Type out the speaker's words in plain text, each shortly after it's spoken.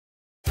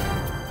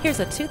Here's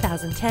a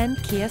 2010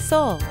 Kia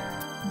Soul.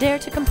 Dare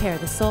to compare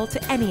the Soul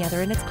to any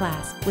other in its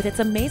class with its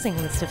amazing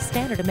list of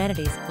standard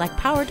amenities like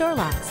power door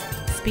locks,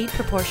 speed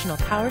proportional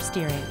power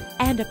steering,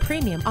 and a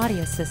premium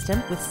audio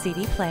system with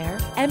CD player,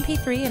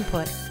 MP3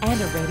 input, and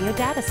a radio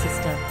data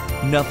system.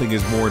 Nothing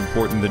is more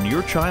important than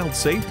your child's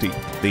safety.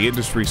 The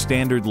industry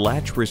standard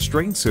latch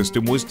restraint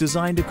system was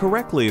designed to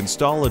correctly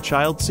install a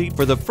child seat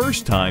for the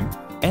first time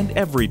and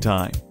every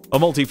time. A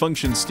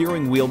multifunction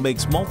steering wheel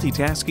makes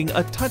multitasking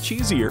a touch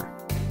easier.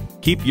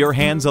 Keep your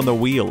hands on the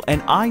wheel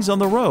and eyes on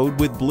the road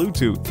with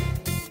Bluetooth.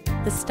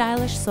 The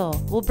stylish Soul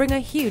will bring a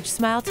huge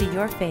smile to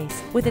your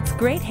face with its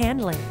great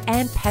handling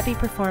and peppy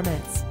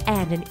performance,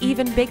 and an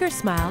even bigger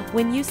smile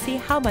when you see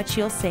how much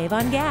you'll save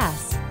on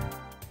gas.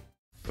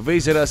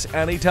 Visit us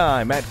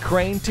anytime at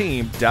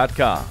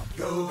crainteam.com.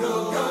 Go, go.